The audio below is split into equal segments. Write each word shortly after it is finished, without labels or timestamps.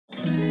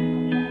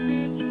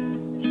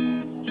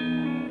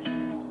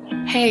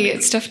Hey,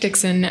 it's Steph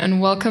Dixon, and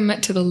welcome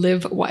to the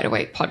Live Wide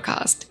Awake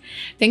podcast.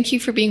 Thank you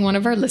for being one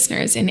of our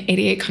listeners in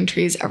 88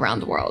 countries around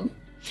the world.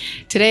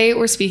 Today,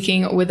 we're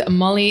speaking with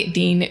Molly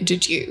Dean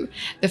Juju,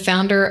 the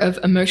founder of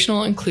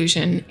Emotional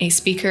Inclusion, a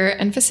speaker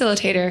and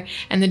facilitator,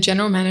 and the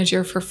general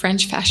manager for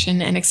French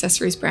fashion and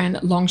accessories brand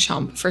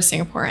Longchamp for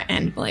Singapore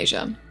and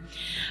Malaysia.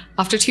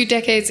 After 2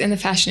 decades in the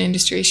fashion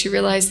industry, she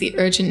realized the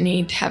urgent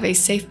need to have a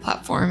safe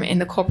platform in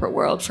the corporate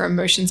world for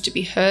emotions to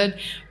be heard,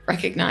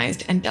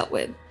 recognized, and dealt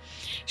with.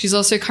 She's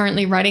also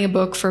currently writing a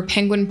book for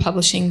Penguin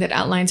Publishing that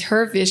outlines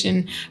her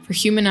vision for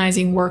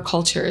humanizing work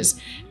cultures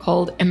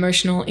called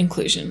Emotional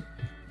Inclusion.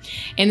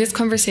 In this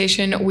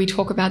conversation, we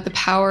talk about the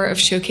power of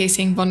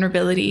showcasing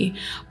vulnerability,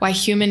 why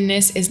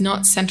humanness is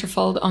not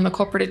centerfold on the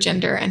corporate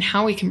agenda and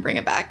how we can bring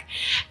it back,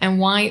 and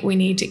why we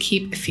need to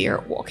keep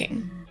fear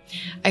walking.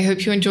 I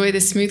hope you enjoy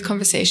this smooth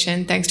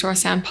conversation thanks to our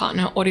sound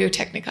partner, Audio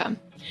Technica.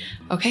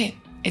 Okay,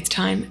 it's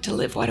time to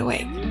live wide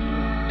awake.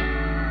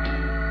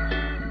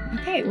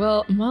 Okay,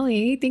 well,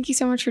 Molly, thank you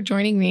so much for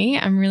joining me.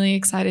 I'm really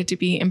excited to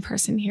be in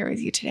person here with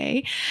you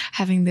today,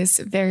 having this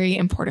very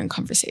important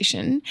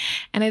conversation.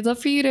 And I'd love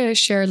for you to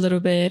share a little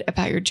bit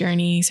about your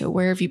journey. So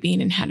where have you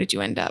been and how did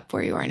you end up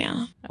where you are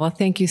now? Well,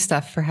 thank you,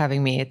 Steph, for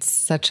having me. It's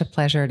such a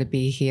pleasure to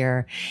be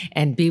here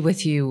and be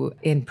with you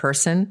in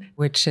person,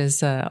 which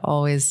is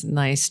always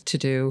nice to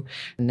do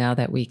now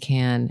that we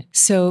can.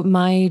 So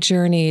my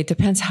journey, it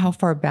depends how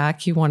far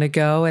back you want to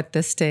go at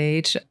this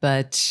stage,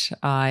 but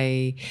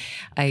I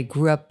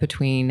grew up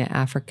between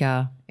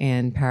Africa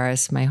and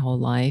Paris my whole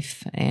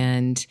life,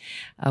 and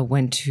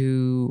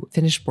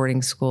finished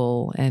boarding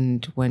school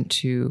and went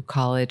to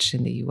college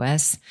in the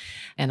US.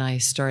 And I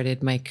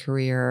started my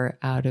career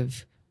out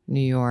of New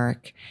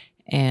York,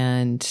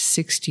 and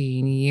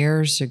 16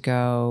 years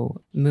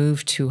ago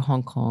moved to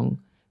Hong Kong,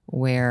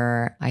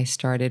 where I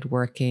started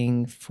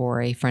working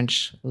for a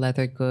French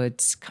leather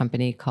goods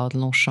company called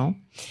Longchamp.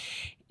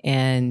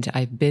 And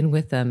I've been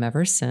with them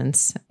ever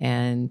since.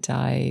 And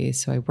I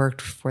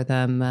worked for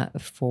them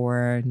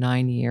for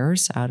 9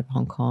 years out of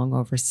Hong Kong,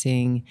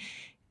 overseeing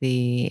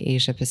the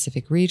Asia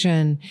Pacific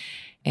region,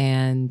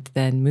 and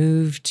then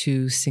moved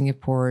to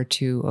Singapore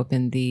to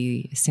open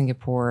the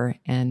Singapore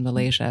and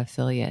Malaysia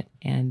affiliate.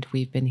 And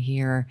we've been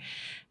here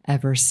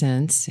ever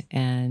since.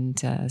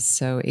 And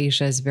so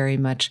Asia is very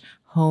much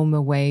home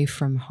away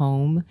from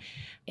home.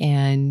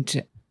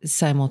 And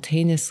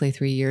simultaneously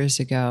 3 years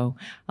ago,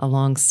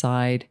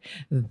 alongside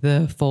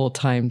the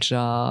full-time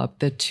job,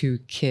 the 2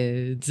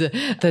 kids,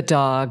 the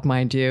dog,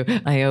 mind you,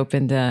 I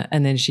opened an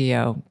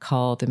NGO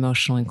called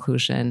Emotional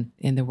Inclusion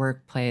in the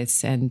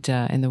workplace and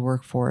in the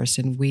workforce.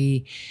 And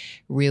we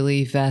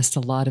really invest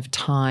a lot of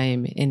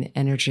time and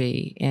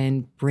energy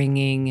in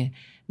bringing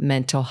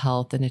mental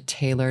health in a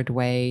tailored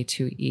way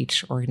to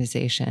each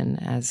organization,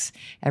 as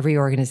every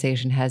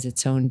organization has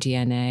its own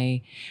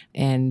DNA.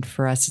 And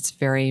for us, it's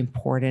very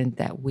important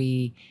that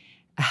we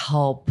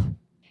help,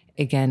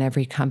 again,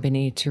 every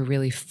company to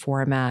really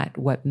format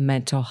what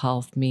mental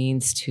health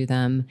means to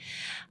them,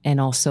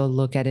 and also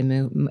look at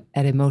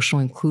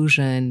emotional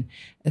inclusion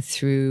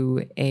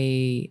through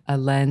a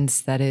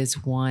lens that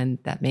is one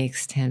that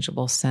makes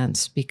tangible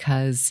sense.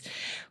 Because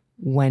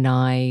when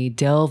I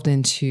delved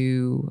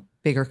into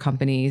bigger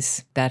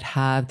companies that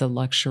have the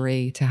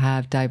luxury to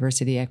have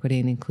diversity, equity,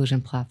 and inclusion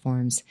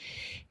platforms,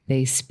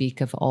 they speak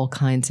of all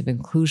kinds of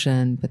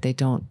inclusion, but they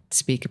don't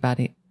speak about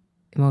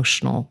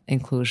emotional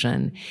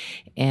inclusion.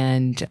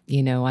 And,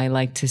 I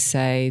like to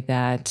say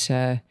that,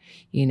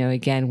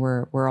 again,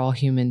 we're all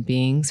human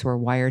beings. We're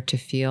wired to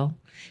feel.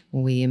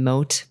 We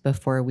emote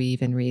before we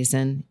even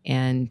reason.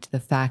 And the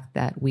fact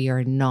that we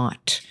are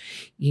not,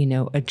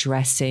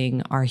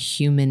 addressing our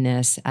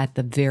humanness at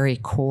the very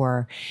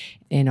core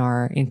in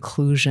our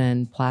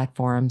inclusion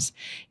platforms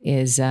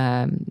is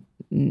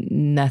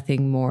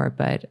nothing more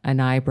but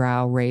an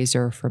eyebrow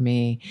raiser for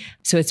me.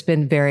 So it's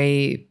been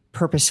very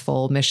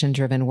purposeful,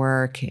 mission-driven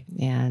work.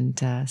 And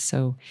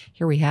so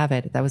here we have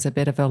it. That was a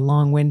bit of a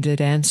long-winded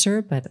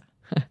answer, but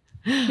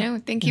No,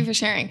 thank you for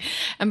sharing.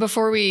 And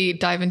before we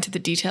dive into the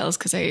details,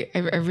 because I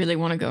really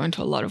want to go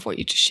into a lot of what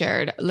you just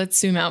shared, let's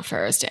zoom out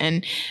first.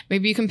 And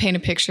maybe you can paint a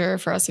picture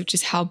for us of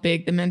just how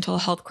big the mental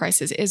health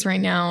crisis is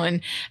right now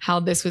and how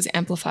this was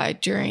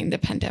amplified during the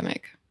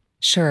pandemic.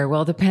 Sure.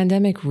 Well, the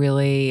pandemic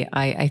really,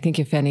 I think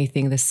if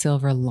anything, the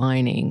silver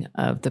lining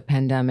of the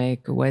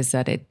pandemic was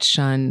that it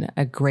shone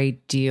a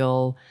great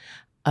deal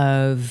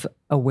of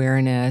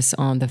awareness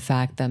on the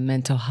fact that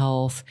mental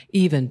health,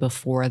 even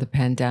before the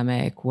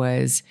pandemic,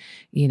 was,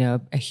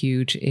 a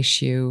huge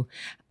issue.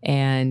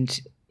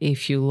 And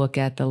if you look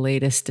at the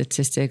latest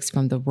statistics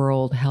from the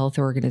World Health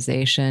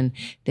Organization,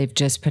 they've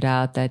just put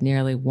out that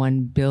nearly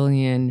 1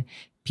 billion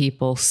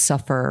people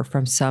suffer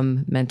from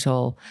some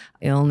mental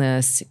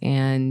illness.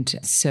 And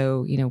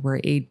so, we're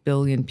 8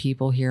 billion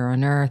people here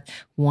on Earth.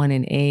 1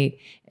 in 8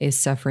 is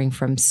suffering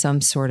from some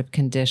sort of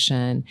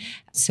condition.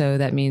 So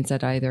that means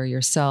that either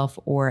yourself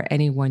or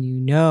anyone you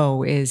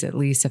know is at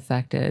least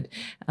affected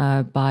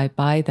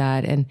by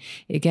that. And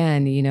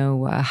again,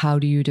 how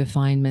do you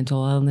define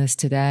mental illness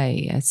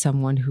today? As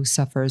someone who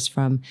suffers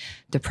from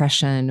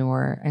depression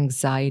or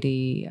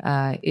anxiety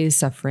is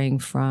suffering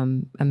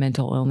from a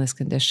mental illness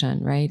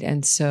condition, right?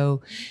 And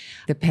so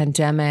the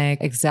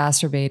pandemic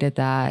exacerbated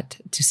that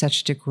to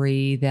such a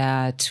degree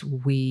that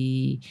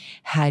we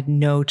had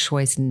no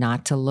choice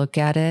not to look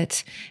at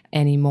it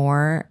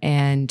anymore.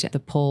 And the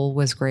pull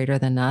was greater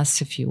than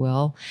us, if you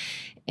will.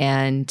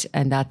 And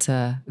that's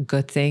a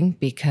good thing,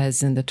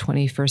 because in the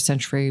 21st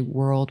century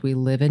world we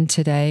live in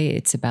today,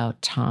 it's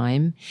about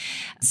time.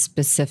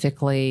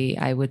 Specifically,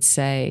 I would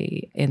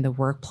say in the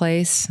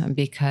workplace,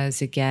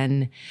 because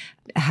again,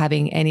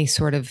 having any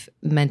sort of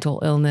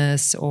mental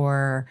illness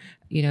or,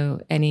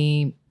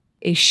 any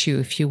issue,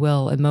 if you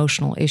will,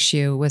 emotional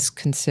issue, was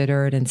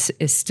considered and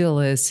still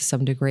is to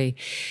some degree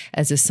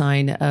as a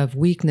sign of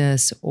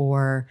weakness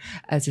or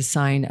as a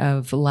sign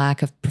of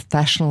lack of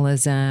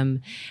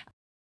professionalism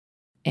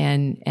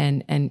and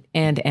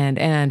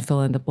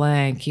fill in the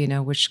blank,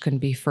 which couldn't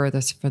be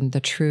furthest from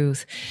the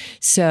truth.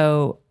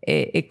 So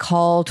it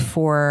called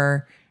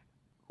for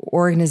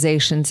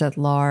organizations at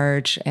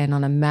large and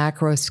on a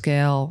macro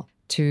scale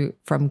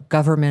from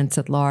governments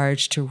at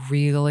large to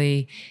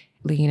really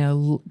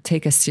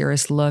take a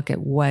serious look at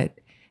what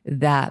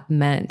that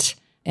meant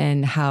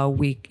and how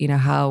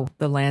how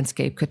the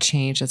landscape could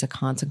change as a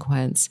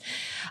consequence.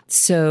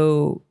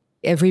 So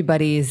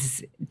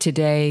everybody's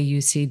today,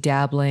 you see,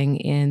 dabbling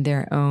in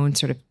their own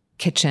sort of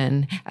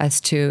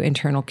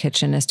internal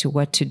kitchen as to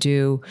what to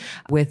do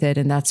with it.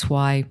 And that's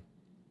why,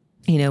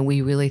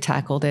 we really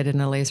tackled it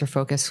in a laser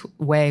focused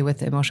way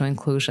with emotional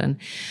inclusion.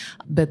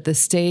 But the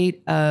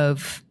state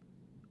of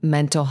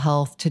mental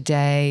health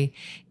today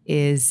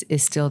is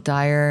still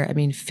dire. I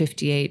mean,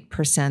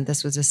 58%,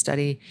 this was a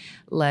study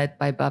led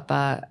by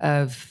BUPA,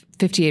 of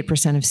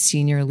 58% of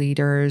senior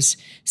leaders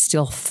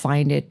still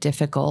find it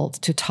difficult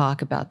to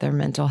talk about their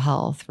mental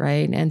health,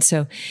 right? And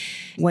so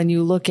when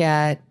you look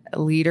at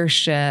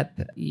leadership,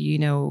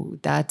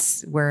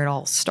 that's where it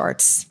all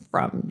starts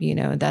from.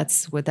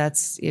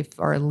 That's if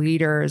our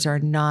leaders are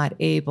not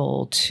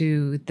able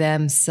to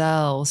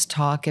themselves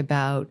talk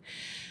about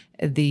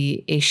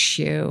the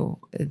issue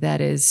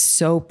that is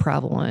so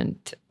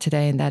prevalent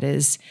today and that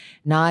is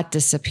not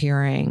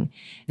disappearing,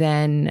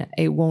 then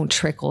it won't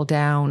trickle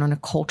down on a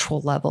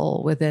cultural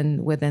level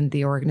within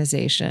the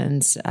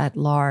organizations at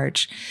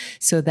large.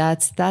 So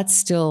that's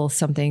still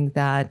something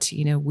that,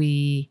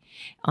 we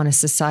on a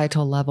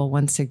societal level,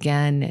 once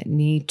again,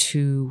 need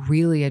to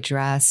really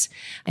address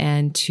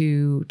and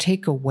to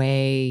take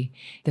away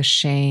the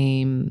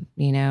shame,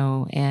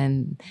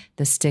 and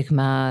the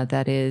stigma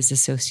that is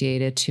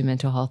associated to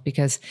mental health,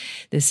 because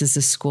this is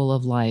a school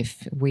of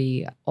life.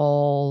 We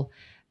all,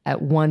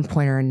 at one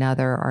point or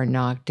another, are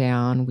knocked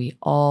down. We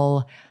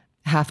all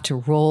have to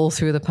roll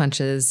through the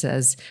punches,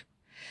 as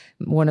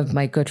one of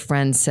my good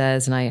friends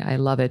says, and I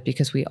love it,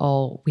 because we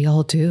all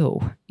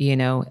do,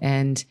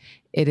 and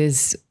it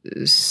is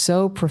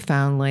so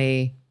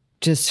profoundly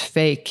just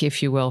fake,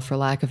 if you will, for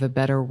lack of a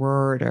better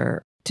word,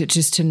 or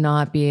to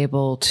not be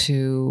able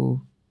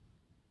to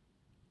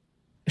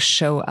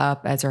show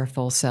up as our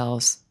full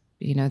selves.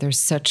 There's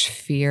such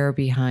fear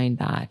behind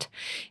that,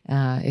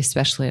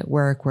 especially at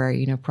work, where,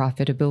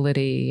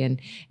 profitability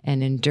and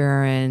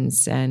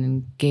endurance and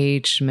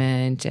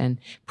engagement and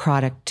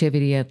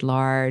productivity at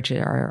large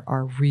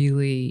are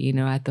really,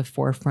 at the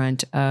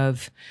forefront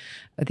of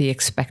the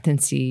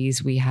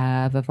expectancies we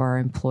have of our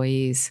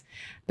employees.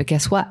 But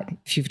guess what?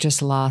 If you've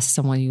just lost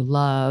someone you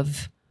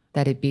love,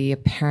 that it be a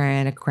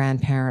parent, a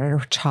grandparent, or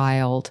a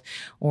child,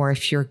 or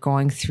if you're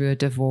going through a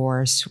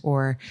divorce,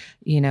 or,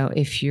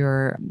 if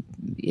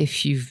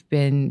you've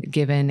been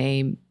given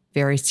a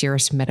very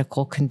serious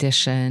medical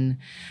condition.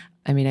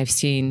 I mean, I've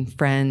seen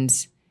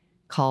friends,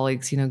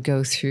 colleagues,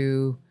 go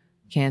through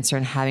cancer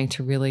and having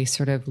to really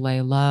sort of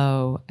lay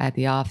low at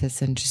the office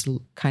and just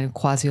kind of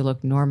quasi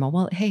look normal.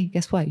 Well, hey,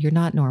 guess what? You're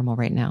not normal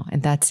right now.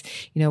 And that's,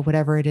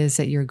 whatever it is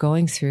that you're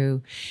going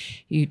through,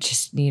 you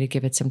just need to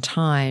give it some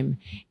time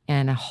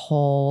and a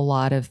whole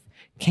lot of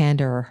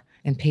candor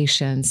and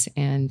patience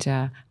and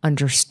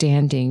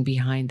understanding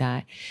behind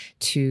that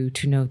to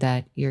know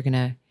that you're going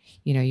to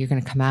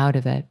come out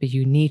of it, but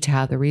you need to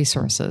have the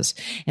resources.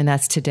 And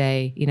that's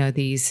today,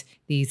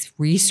 these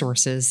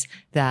resources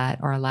that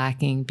are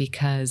lacking,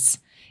 because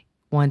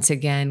once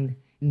again,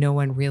 no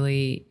one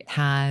really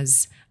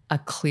has a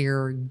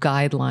clear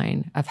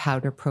guideline of how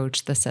to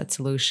approach the said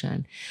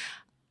solution.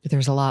 But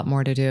there's a lot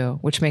more to do,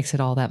 which makes it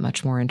all that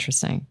much more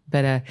interesting.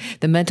 But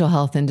the mental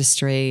health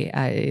industry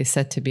is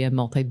set to be a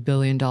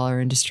multi-billion-dollar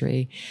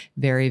industry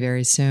very,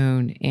 very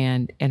soon,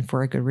 and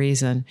for a good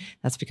reason.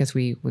 That's because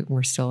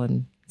we're still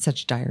in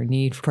such dire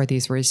need for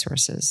these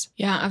resources.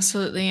 Yeah,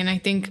 absolutely. And I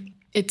think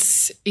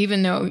It's,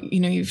 even though,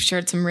 you've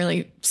shared some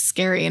really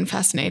scary and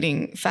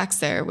fascinating facts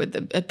there with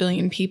a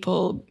billion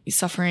people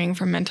suffering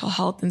from mental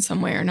health in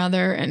some way or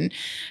another. And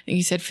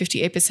you said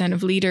 58%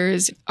 of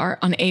leaders are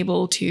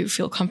unable to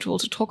feel comfortable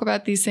to talk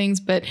about these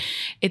things, but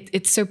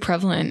it's so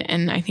prevalent.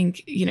 And I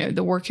think,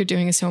 the work you're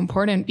doing is so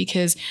important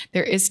because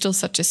there is still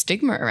such a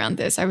stigma around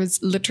this. I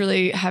was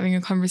literally having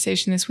a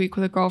conversation this week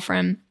with a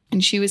girlfriend,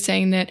 and she was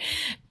saying that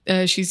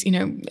she's,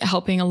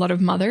 helping a lot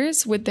of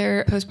mothers with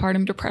their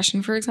postpartum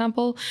depression, for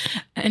example.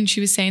 And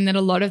she was saying that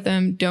a lot of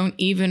them don't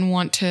even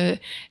want to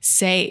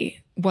say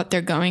what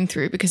they're going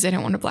through because they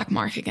don't want a black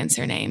mark against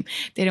their name.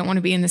 They don't want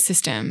to be in the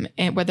system,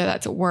 and whether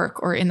that's at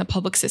work or in the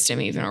public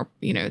system even, or,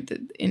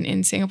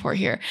 in Singapore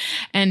here.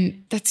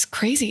 And that's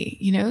crazy,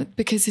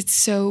 because it's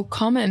so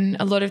common,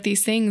 a lot of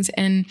these things,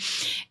 and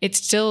it's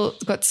still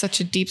got such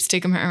a deep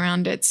stigma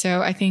around it.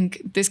 So I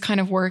think this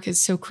kind of work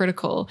is so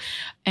critical,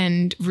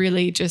 and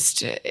really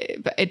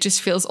it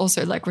just feels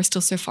also like we're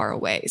still so far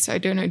away. So I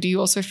don't know, do you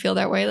also feel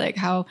that way? Like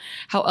how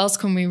else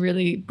can we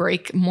really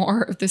break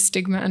more of the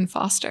stigma and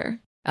faster?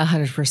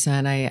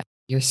 100%.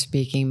 You're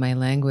speaking my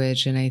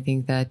language. And I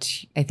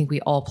think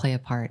we all play a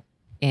part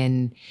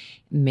in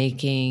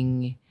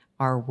making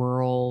our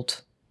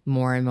world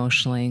more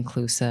emotionally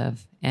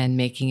inclusive and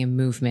making a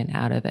movement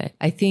out of it.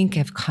 I think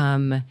I've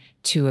come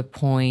to a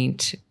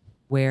point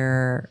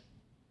where,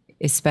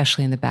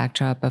 especially in the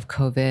backdrop of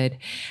COVID,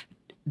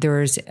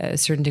 there's a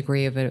certain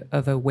degree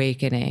of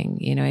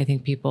awakening. I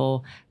think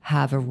people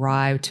have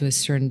arrived to a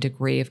certain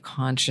degree of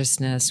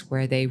consciousness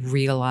where they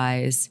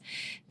realize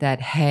that,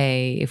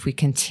 hey, if we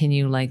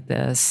continue like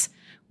this,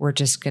 we're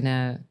just going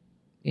to,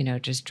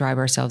 just drive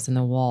ourselves in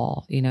the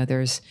wall.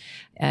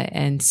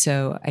 And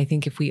so I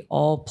think if we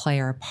all play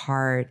our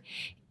part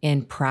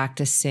in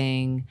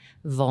practicing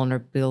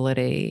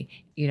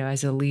vulnerability,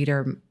 as a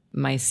leader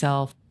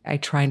myself, I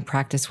try and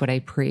practice what I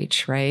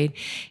preach, right?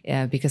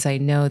 Because I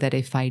know that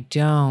if I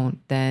don't,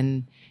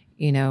 then,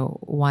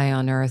 why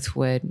on earth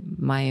would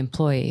my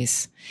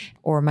employees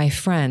or my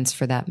friends,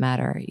 for that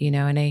matter,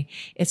 and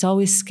it's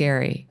always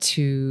scary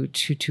to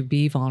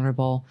be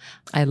vulnerable.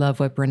 I love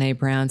what Brene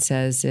Brown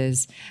says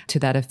is to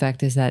that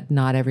effect, is that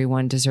not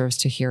everyone deserves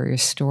to hear your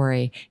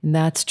story. And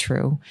that's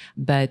true.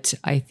 But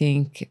I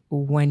think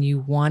when you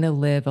want to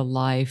live a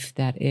life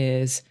that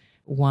is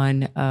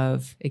one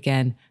of,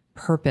 again,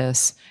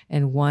 purpose,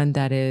 and one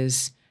that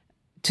is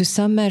to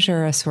some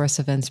measure a source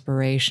of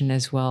inspiration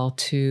as well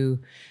to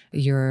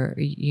your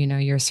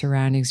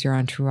surroundings, your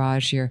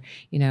entourage, your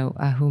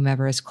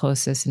whomever is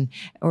closest, and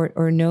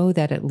or know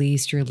that at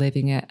least you're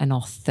living an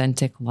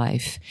authentic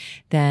life,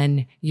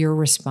 then your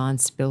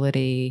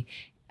responsibility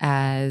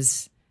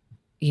as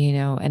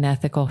an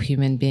ethical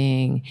human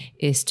being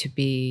is to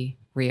be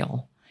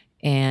real.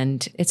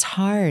 And it's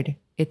hard.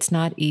 It's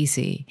not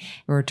easy.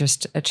 We were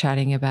just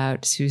chatting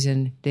about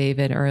Susan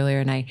David earlier,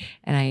 and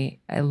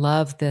I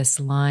love this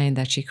line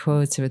that she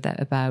quotes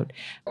about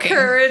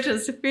courage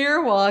is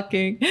fear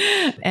walking.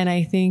 And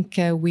I think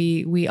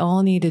we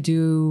all need to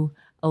do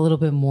a little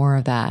bit more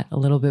of that, a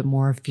little bit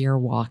more fear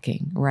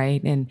walking,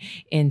 right?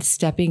 And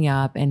stepping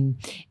up and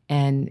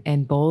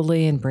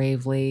boldly and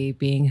bravely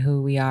being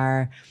who we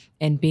are,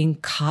 and being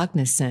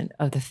cognizant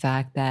of the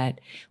fact that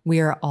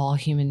we are all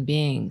human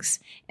beings,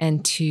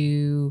 and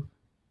to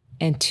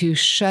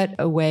shut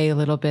away a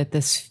little bit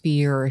this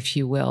fear, if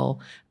you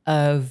will,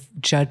 of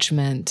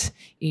judgment,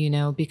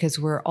 because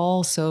we're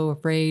all so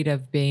afraid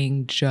of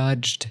being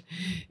judged,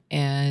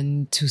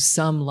 and to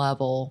some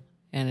level.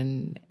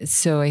 And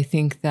so I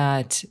think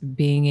that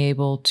being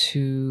able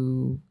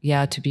to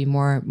be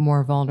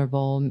more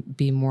vulnerable,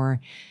 be more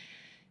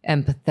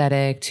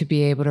empathetic, to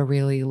be able to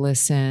really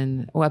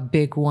listen. A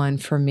big one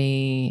for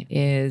me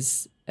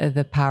is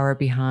the power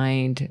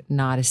behind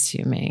not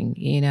assuming,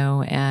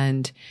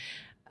 and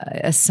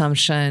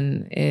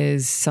assumption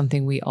is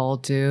something we all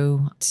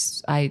do.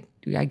 I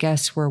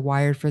guess we're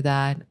wired for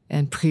that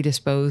and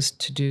predisposed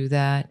to do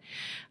that,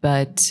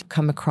 but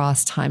come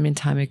across time and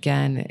time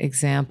again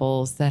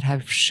examples that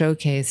have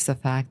showcased the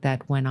fact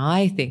that when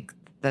I think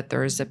that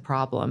there is a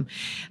problem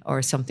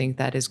or something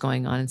that is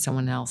going on in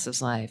someone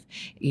else's life,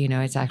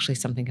 it's actually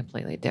something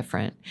completely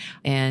different.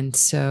 And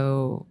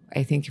so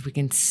I think if we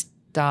can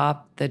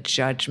stop the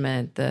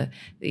judgment, the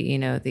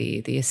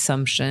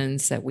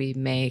assumptions that we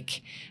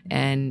make,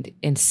 and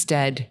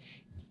instead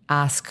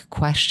ask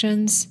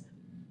questions,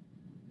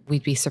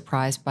 we'd be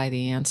surprised by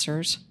the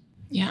answers.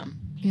 Yeah.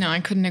 No,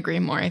 I couldn't agree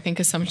more. I think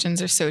assumptions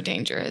are so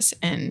dangerous,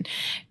 and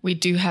we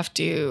do have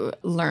to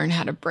learn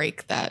how to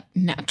break that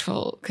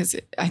natural, because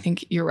I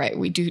think you're right.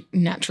 We do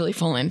naturally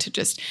fall into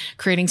just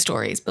creating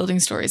stories, building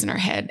stories in our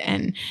head.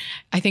 And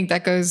I think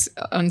that goes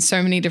on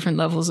so many different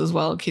levels as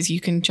well, because you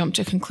can jump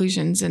to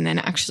conclusions and then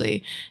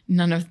actually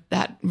none of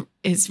that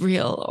is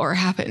real or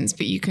happens,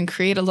 but you can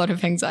create a lot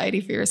of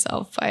anxiety for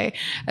yourself by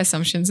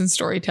assumptions and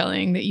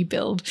storytelling that you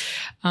build.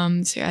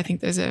 So yeah, I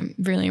think those are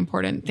really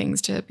important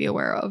things to be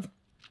aware of.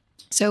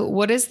 So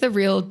what is the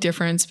real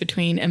difference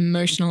between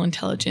emotional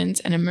intelligence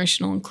and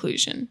emotional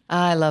inclusion?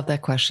 I love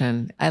that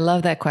question. I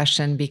love that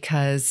question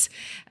because,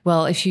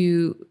 well, if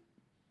you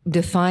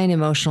define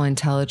emotional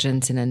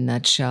intelligence in a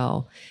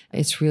nutshell,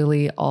 it's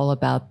really all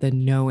about the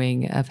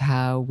knowing of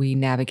how we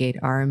navigate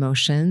our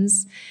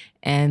emotions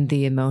and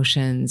the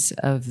emotions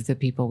of the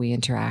people we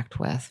interact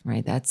with,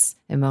 right? That's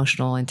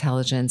emotional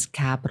intelligence,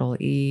 capital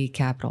E,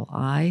 capital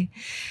I.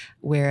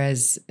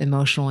 Whereas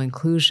emotional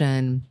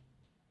inclusion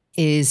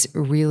is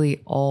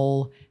really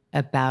all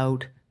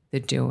about the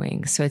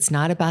doing. So it's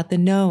not about the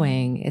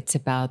knowing, it's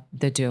about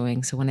the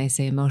doing. So when I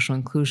say emotional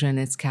inclusion,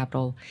 it's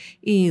capital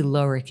E,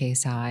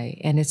 lowercase I,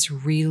 and it's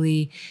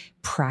really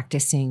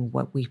practicing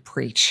what we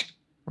preach,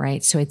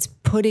 right? So it's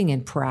putting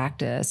in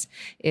practice,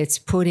 it's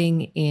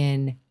putting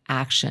in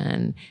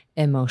action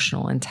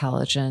emotional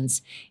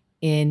intelligence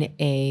in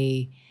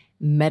a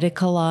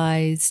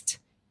medicalized,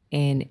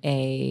 in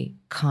a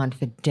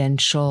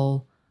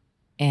confidential,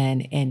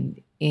 and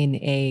in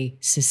a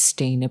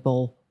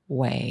sustainable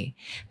way.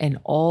 And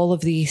all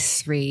of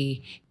these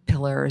three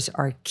pillars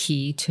are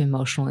key to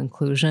emotional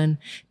inclusion.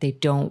 They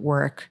don't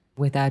work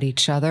without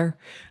each other.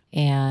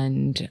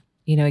 And,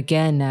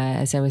 again,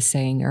 as I was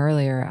saying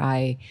earlier,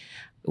 I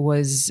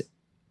was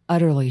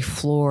utterly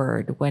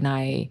floored when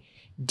I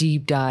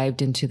deep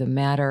dived into the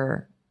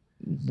matter,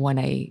 when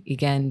I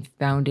again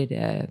founded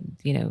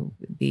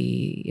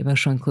the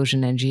Emotional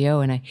Inclusion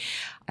NGO, and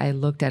I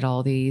looked at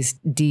all these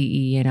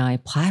DE&I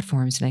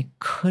platforms, and I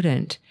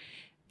couldn't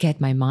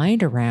get my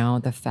mind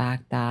around the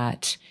fact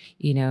that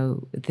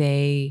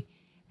they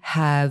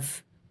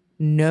have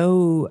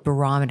no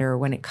barometer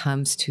when it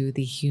comes to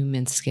the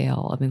human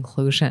scale of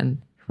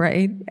inclusion.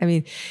 Right. I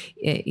mean,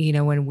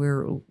 when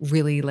we're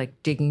really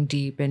like digging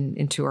deep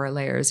into our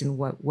layers and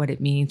what it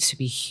means to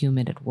be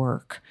human at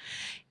work.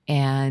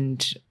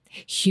 And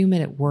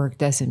human at work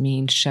doesn't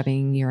mean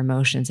shoving your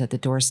emotions at the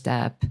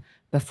doorstep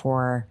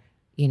before,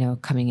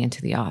 coming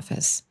into the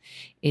office.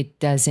 It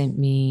doesn't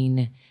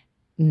mean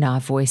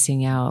not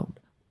voicing out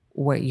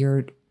what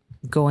you're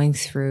going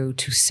through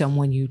to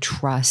someone you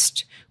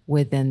trust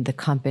within the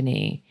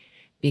company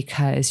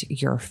because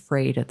you're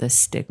afraid of the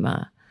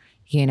stigma.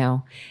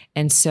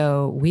 And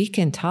so we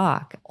can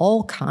talk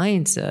all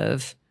kinds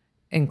of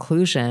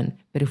inclusion,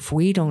 but if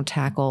we don't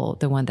tackle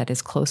the one that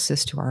is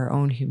closest to our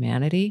own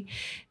humanity,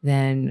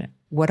 then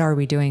what are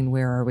we doing?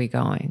 Where are we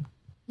going?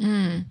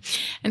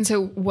 And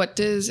so what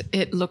does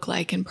it look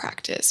like in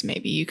practice?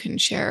 Maybe you can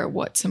share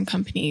what some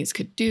companies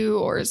could do,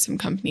 or some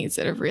companies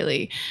that have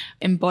really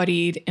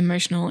embodied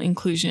emotional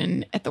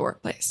inclusion at the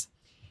workplace.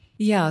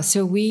 Yeah,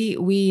 so we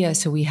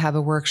have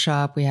a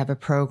workshop, we have a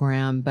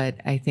program, but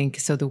I think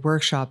so the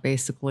workshop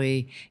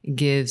basically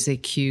gives a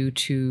cue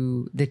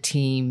to the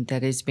team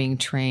that is being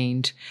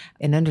trained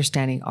in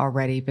understanding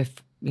already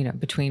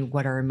between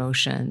what are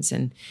emotions,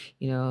 and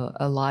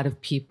a lot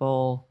of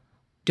people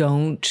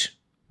don't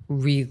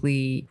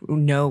really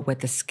know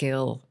what the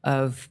scale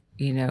of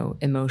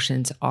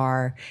emotions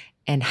are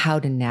and how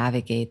to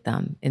navigate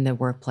them in the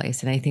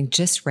workplace. And I think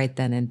just right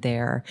then and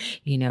there,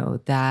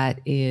 that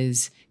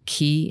is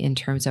key in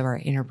terms of our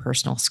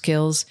interpersonal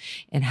skills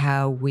and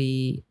how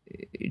we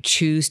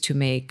choose to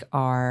make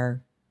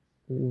our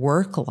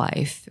work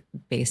life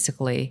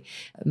basically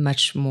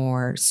much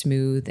more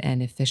smooth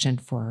and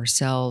efficient for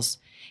ourselves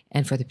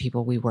and for the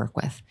people we work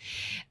with.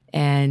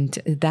 And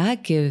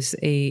that gives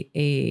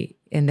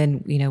and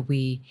then,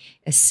 we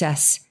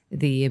assess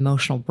the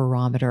emotional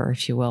barometer,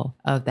 if you will,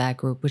 of that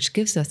group, which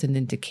gives us an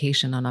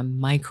indication on a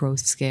micro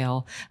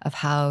scale of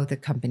how the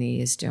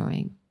company is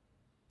doing.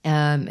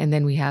 And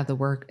then we have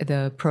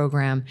the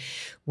program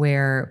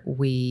where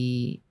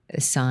we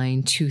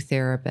assign 2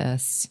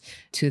 therapists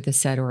to the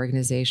said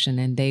organization,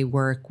 and they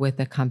work with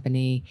the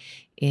company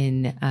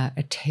in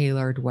a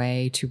tailored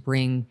way to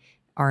bring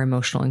our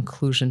emotional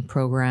inclusion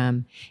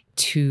program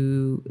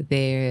to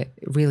the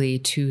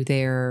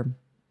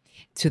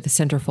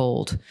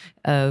centerfold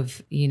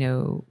of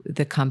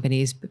the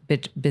company's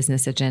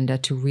business agenda,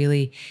 to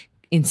really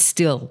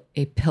instill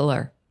a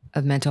pillar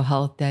of mental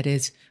health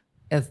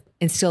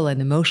instill an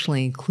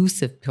emotionally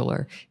inclusive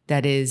pillar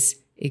that is,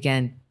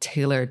 again,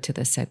 tailored to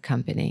the said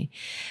company.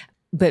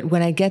 But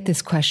when I get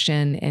this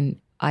question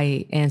and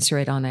I answer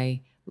it on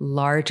a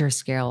larger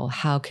scale,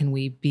 how can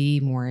we be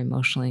more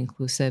emotionally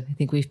inclusive? I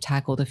think we've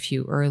tackled a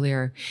few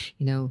earlier,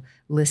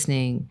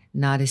 listening,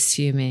 not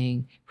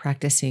assuming,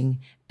 practicing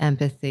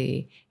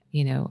empathy,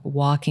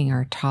 walking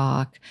our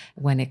talk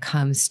when it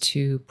comes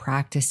to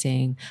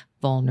practicing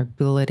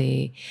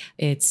vulnerability.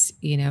 It's,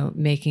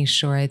 making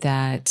sure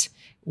that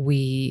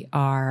we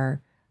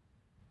are,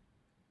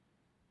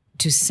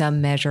 to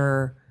some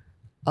measure,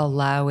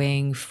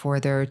 allowing for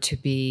there to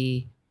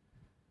be,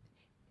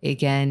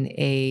 again,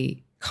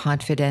 a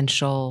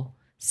confidential,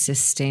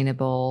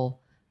 sustainable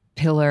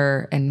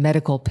pillar and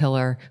medical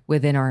pillar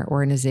within our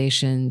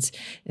organizations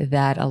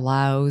that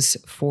allows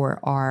for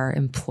our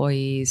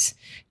employees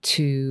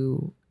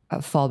to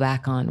fall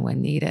back on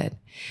when needed,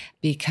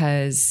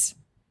 because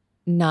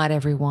not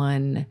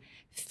everyone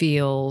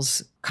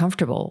feels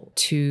comfortable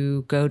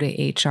to go to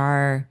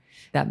HR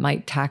that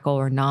might tackle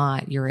or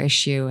not your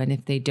issue. And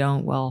if they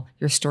don't, well,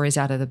 your story's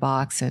out of the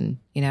box and,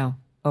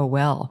 oh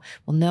well.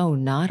 Well, no,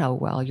 not oh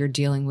well. You're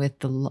dealing with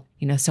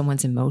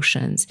someone's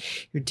emotions.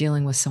 You're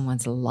dealing with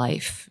someone's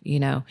life,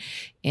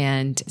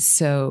 and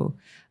so,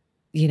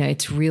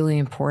 it's really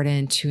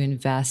important to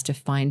invest, to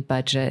find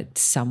budget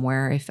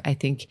somewhere. I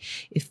think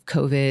if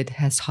COVID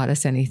has taught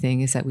us anything,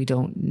 is that we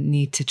don't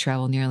need to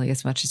travel nearly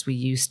as much as we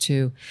used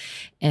to.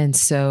 And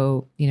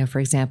so, for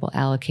example,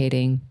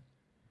 allocating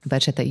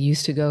budget that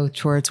used to go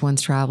towards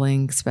one's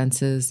traveling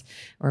expenses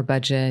or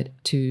budget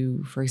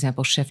to, for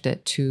example, shift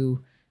it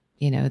to,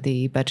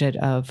 the budget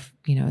of,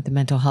 the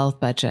mental health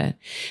budget.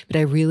 But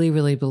I really,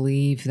 really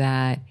believe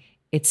that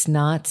it's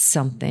not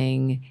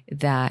something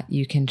that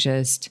you can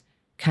just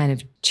kind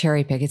of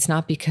cherry pick. It's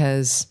not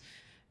because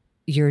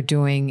you're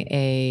doing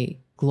a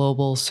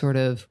global sort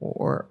of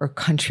or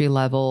country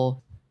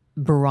level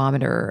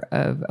barometer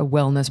of a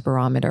wellness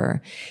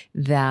barometer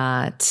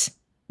that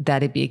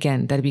it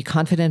be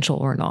confidential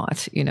or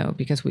not,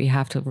 because we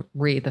have to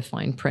read the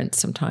fine print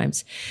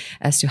sometimes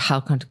as to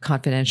how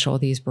confidential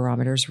these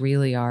barometers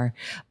really are.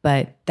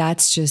 But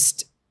that's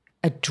just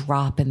a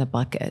drop in the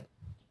bucket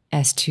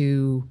as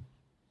to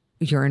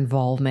your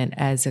involvement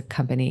as a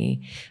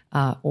company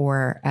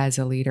or as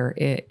a leader,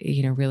 it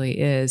really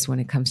is when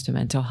it comes to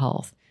mental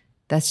health.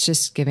 That's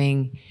just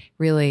giving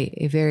really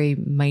a very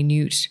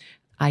minute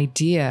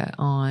idea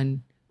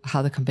on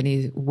how the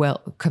company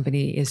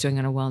is doing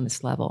on a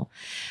wellness level.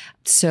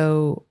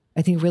 So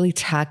I think really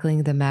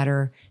tackling the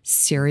matter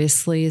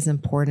seriously is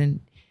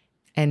important.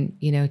 And,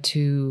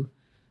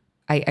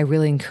 I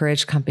really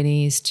encourage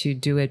companies to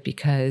do it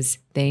because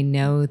they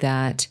know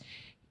that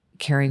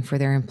caring for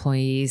their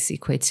employees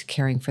equates to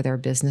caring for their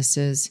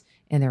businesses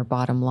and their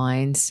bottom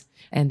lines,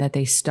 and that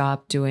they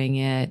stop doing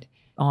it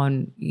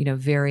on,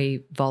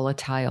 very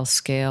volatile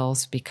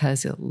scales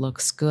because it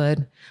looks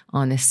good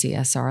on a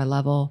CSR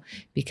level,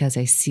 because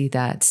I see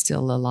that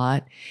still a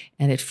lot.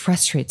 And it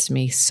frustrates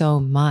me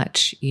so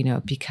much,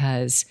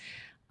 because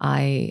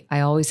I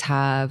always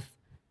have,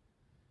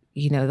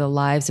 the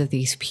lives of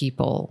these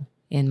people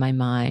in my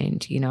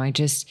mind.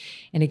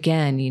 And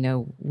again,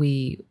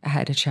 we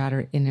had a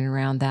chatter in and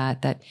around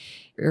that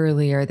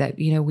earlier that,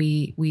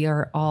 we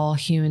are all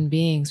human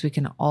beings. We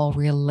can all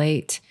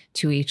relate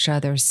to each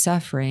other's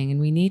suffering.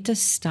 And we need to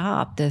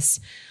stop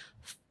this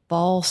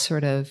false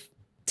sort of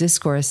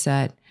discourse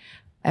that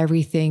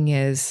everything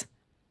is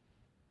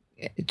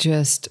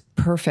just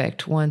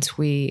perfect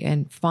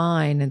and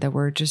fine, and that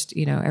we're just,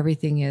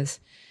 everything is,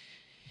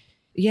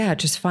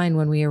 just fine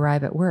when we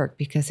arrive at work,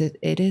 because it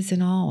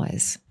isn't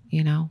always.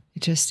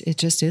 It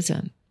just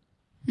isn't.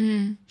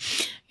 Yeah,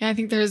 I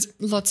think there's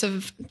lots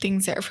of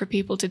things there for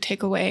people to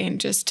take away, and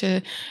just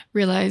to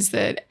realize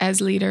that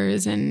as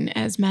leaders and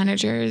as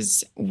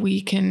managers,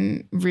 we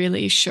can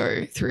really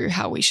show through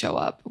how we show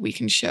up. We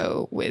can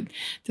show with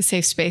the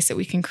safe space that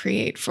we can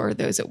create for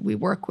those that we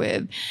work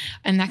with.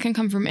 And that can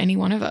come from any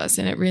one of us.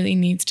 And it really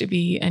needs to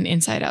be an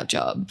inside out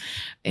job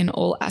in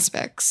all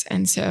aspects.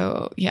 And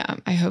so,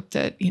 I hope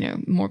that,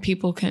 more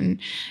people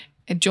can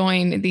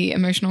join the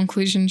emotional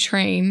inclusion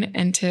train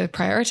and to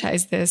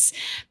prioritize this,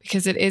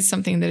 because it is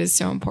something that is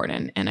so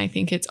important. And I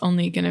think it's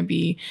only going to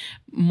be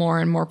more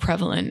and more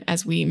prevalent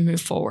as we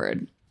move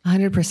forward.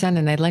 100%.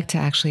 And I'd like to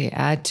actually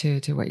add to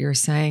what you're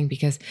saying,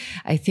 because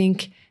I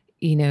think,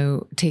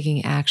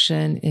 taking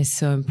action is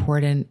so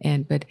important.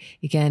 But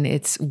again,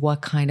 it's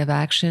what kind of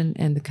action,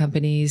 and the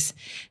companies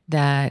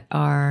that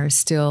are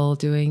still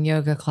doing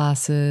yoga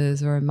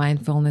classes or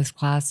mindfulness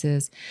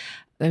classes.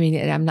 I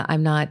mean,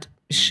 I'm not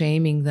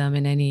shaming them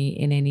in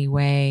any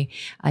way.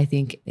 I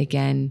think,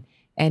 again,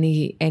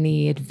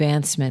 any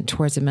advancement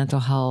towards the mental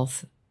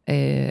health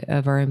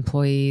of our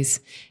employees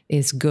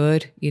is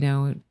good,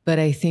 but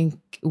I think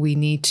we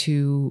need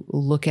to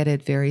look at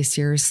it very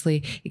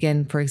seriously.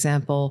 Again, for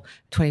example,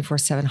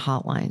 24/7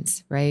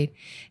 hotlines, right,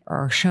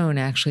 are shown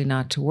actually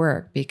not to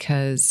work,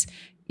 because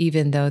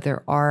even though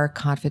there are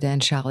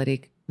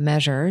confidentiality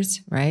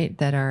measures, right,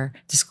 that are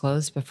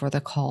disclosed before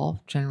the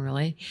call,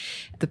 generally,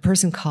 the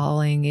person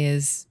calling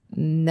is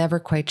never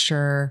quite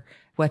sure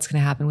what's going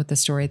to happen with the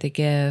story they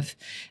give,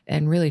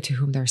 and really to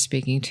whom they're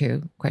speaking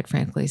to, quite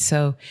frankly.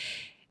 So,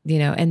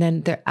 and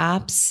then their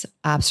apps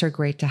are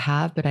great to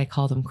have, but I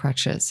call them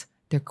crutches.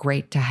 They're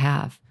great to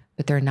have,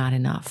 but they're not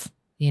enough.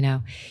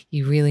 You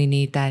really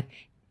need that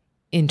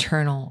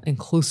internal,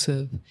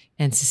 inclusive,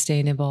 and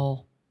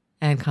sustainable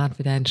and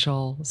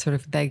confidential sort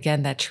of,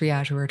 again, that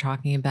triage we were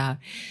talking about,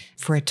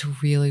 for it to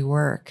really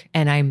work.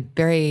 And I'm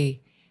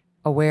very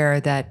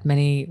aware that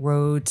many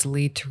roads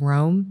lead to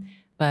Rome,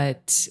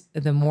 but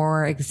the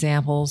more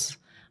examples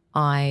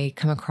I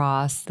come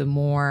across, the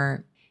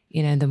more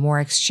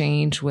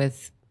exchange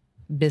with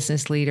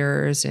business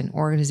leaders and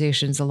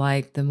organizations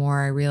alike, the more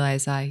I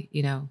realize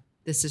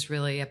this is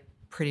really a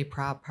pretty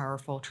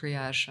powerful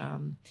triage,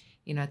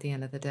 at the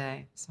end of the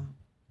day. So.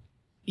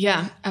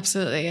 Yeah,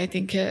 absolutely. I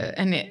think,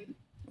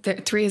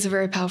 3 is a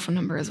very powerful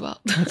number as well.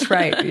 That's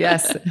right.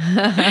 Yes.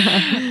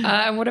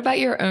 What about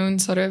your own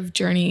sort of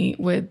journey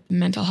with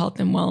mental health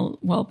and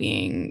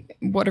well-being?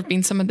 What have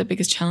been some of the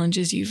biggest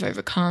challenges you've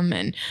overcome,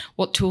 and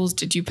what tools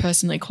did you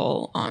personally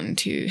call on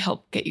to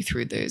help get you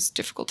through those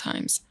difficult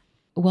times?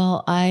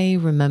 Well, I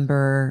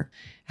remember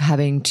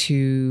having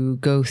to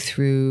go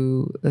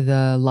through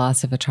the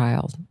loss of a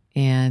child.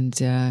 And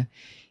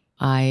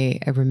I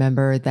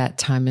remember that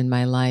time in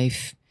my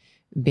life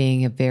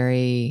being a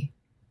very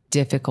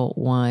difficult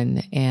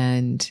one,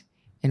 and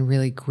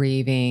really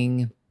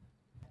grieving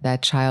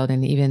that child.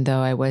 And even though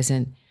I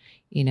wasn't,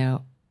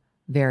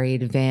 very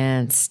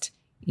advanced,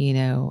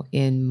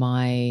 in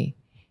my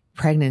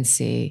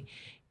pregnancy,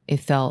 it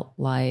felt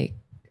like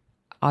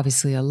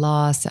obviously a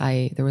loss.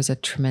 There was a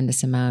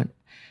tremendous amount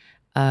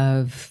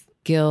of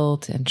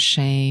guilt and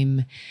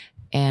shame.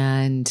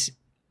 And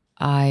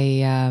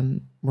I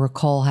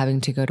recall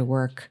having to go to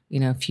work,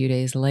 a few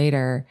days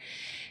later.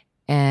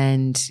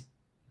 And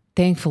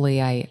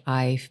thankfully,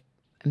 I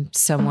am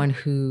someone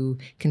who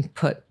can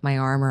put my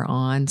armor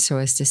on so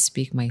as to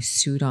speak my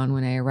suit on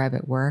when I arrive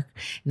at work.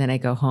 And then I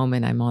go home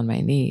and I'm on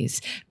my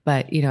knees.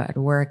 But, at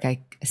work,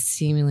 I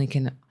seemingly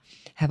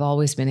have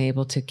always been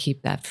able to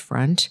keep that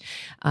front,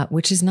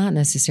 which is not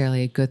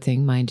necessarily a good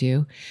thing, mind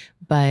you.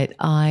 But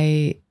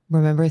I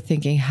remember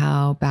thinking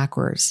how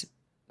backwards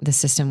the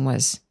system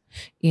was,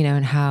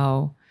 and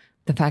how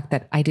the fact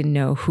that I didn't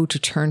know who to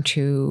turn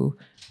to,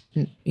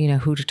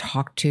 who to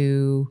talk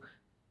to,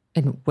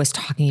 and was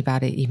talking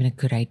about it even a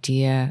good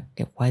idea?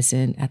 It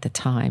wasn't at the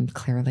time,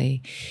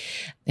 clearly.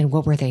 And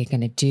what were they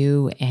going to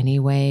do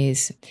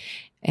anyways?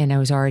 And I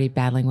was already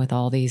battling with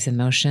all these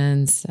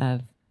emotions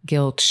of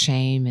guilt,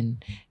 shame,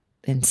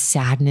 and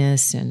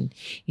sadness. And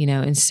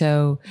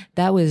so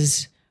that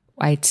was,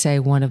 I'd say,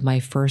 one of my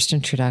first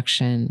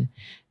introductions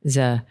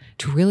to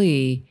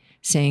really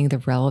saying the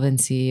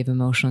relevancy of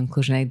emotional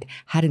inclusion. I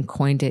hadn't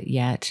coined it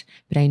yet,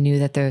 but I knew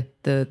that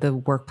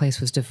the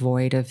workplace was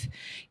devoid of,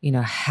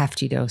 a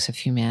hefty dose of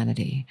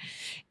humanity,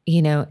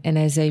 and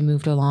as I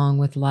moved along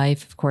with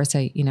life, of course,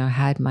 I,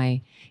 had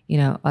my,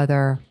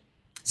 other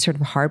sort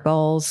of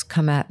hardballs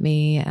come at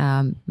me.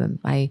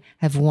 I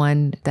have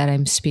one that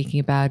I'm speaking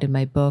about in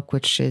my book,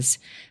 which is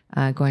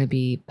going to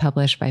be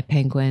published by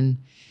Penguin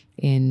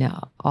in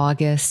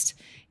August,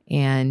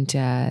 and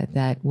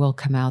that will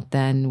come out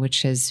then,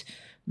 which has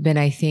been,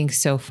 I think,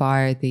 so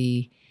far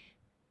the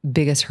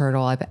biggest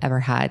hurdle I've ever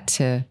had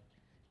to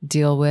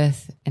deal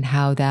with, and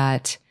how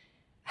that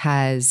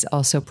has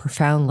also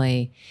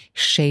profoundly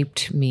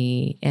shaped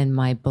me in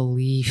my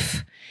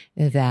belief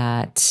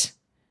that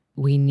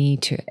we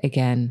need to,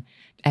 again,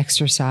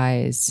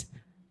 exercise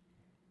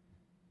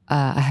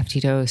a hefty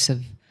dose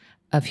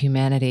of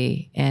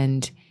humanity,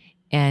 and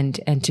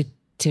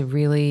to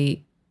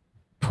really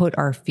put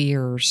our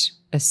fears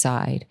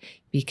aside,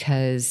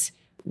 because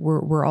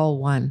we're all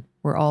one.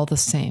 We're all the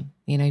same.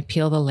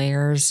 Peel the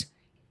layers.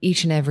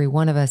 Each and every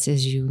one of us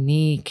is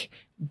unique,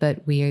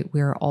 but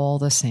we're all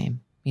the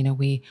same.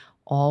 We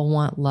all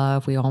want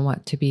love. We all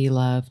want to be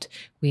loved.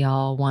 We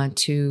all want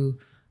to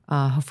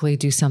hopefully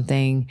do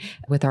something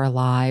with our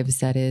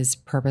lives that is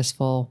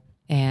purposeful,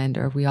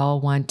 or we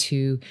all want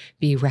to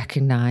be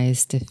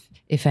recognized,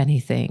 if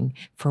anything,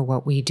 for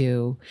what we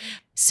do.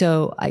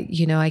 So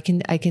I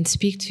can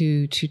speak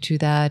to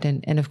that,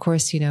 and of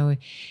course, in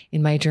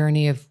my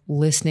journey of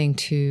listening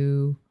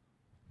to,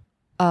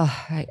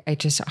 I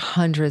just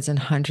hundreds and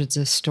hundreds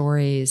of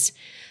stories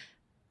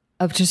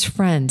of just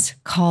friends,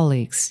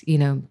 colleagues,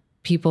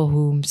 people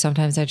whom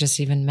sometimes I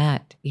just even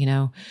met,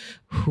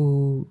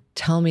 who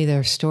tell me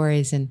their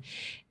stories, and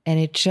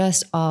it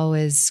just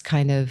always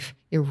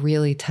it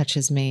really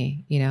touches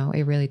me,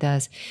 it really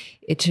does.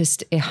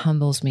 It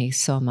humbles me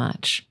so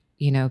much,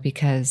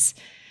 because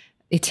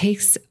it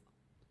takes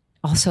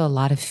also a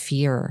lot of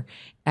fear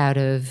out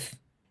of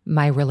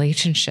my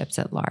relationships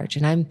at large.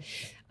 And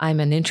I'm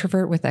an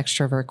introvert with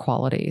extrovert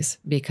qualities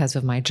because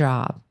of my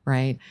job,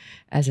 right?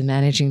 As a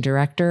managing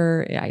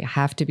director, I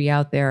have to be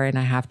out there, and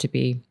I have to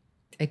be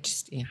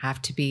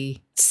to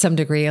some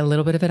degree a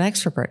little bit of an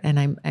extrovert. And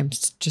I'm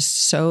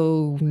just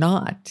so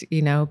not,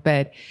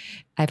 but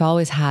I've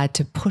always had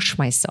to push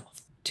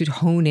myself to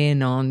hone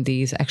in on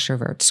these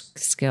extrovert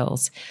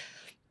skills.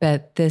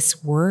 But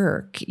this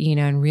work,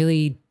 and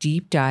really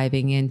deep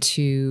diving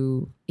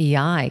into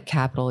EI,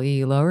 capital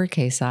E,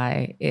 lowercase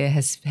I, it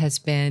has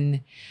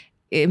been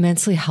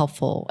immensely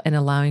helpful in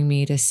allowing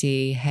me to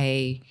see,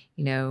 hey,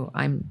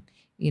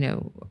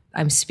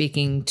 I'm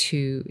speaking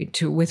to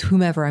with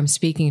whomever I'm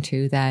speaking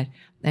to, that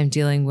I'm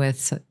dealing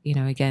with,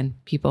 again,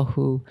 people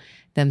who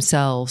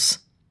themselves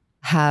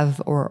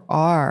have or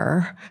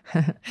are,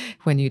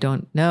 when you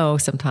don't know,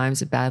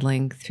 sometimes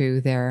battling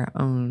through their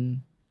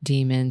own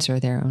demons or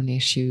their own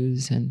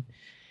issues, and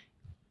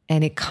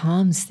it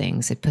calms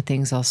things. It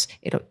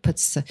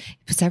puts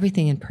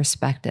everything in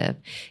perspective.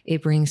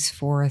 It brings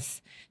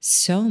forth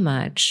so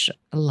much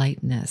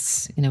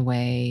lightness in a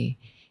way,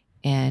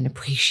 and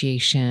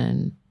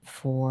appreciation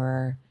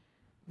for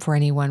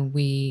anyone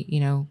we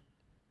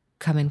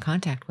come in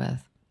contact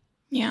with.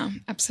 Yeah,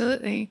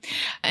 absolutely.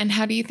 And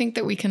how do you think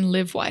that we can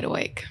live wide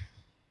awake?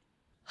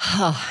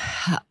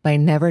 By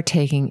never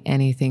taking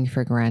anything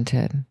for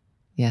granted.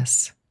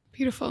 Yes.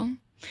 Beautiful.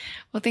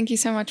 Well, thank you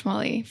so much,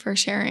 Molly, for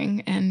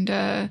sharing. And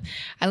I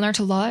learned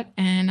a lot.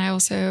 And I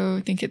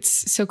also think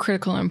it's so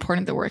critical and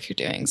important, the work you're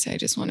doing. So I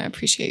just want to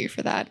appreciate you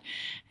for that.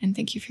 And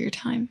thank you for your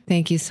time.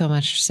 Thank you so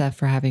much, Steph,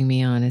 for having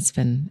me on. It's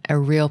been a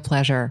real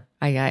pleasure.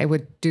 I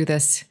would do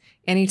this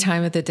any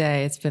time of the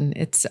day.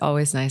 It's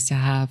always nice to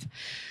have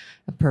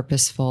a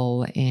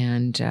purposeful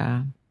and,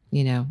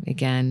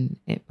 again,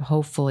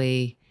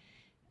 hopefully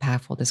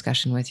impactful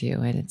discussion with you.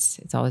 And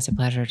it's always a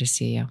pleasure to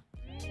see you.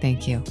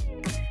 Thank you.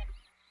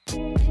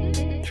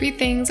 3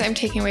 things I'm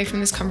taking away from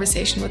this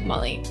conversation with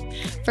Molly.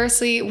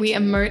 Firstly, we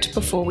emote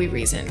before we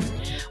reason.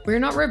 We're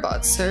not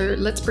robots, so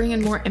let's bring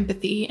in more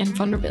empathy and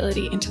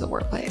vulnerability into the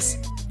workplace.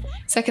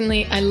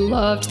 Secondly, I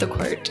loved the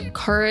quote,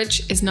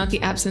 "Courage is not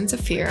the absence of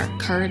fear,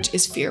 courage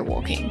is fear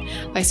walking,"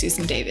 by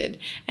Susan David.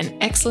 An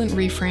excellent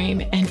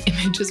reframe and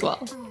image as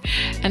well.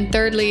 And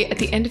thirdly, at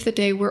the end of the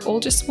day, we're all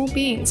just small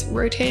beings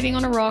rotating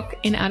on a rock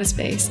in outer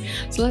space.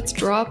 So let's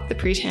drop the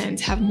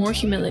pretense, have more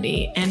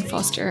humility, and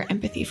foster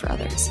empathy for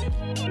others.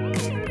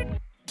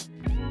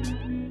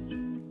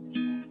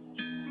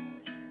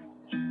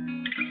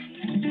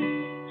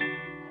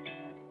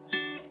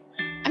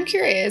 I'm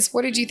curious,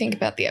 what did you think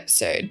about the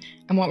episode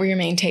and what were your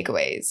main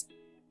takeaways?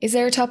 Is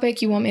there a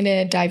topic you want me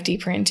to dive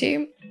deeper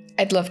into?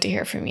 I'd love to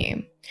hear from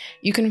you.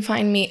 You can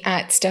find me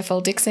at Steph L.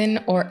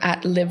 Dixon or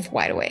at Live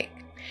Wide Awake.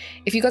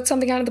 If you got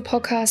something out of the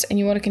podcast and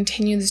you want to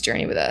continue this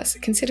journey with us,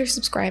 consider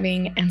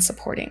subscribing and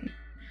supporting.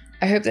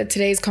 I hope that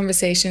today's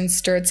conversation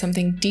stirred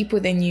something deep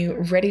within you,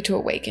 ready to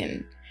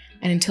awaken.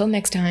 And until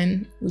next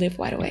time, live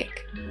wide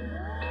awake.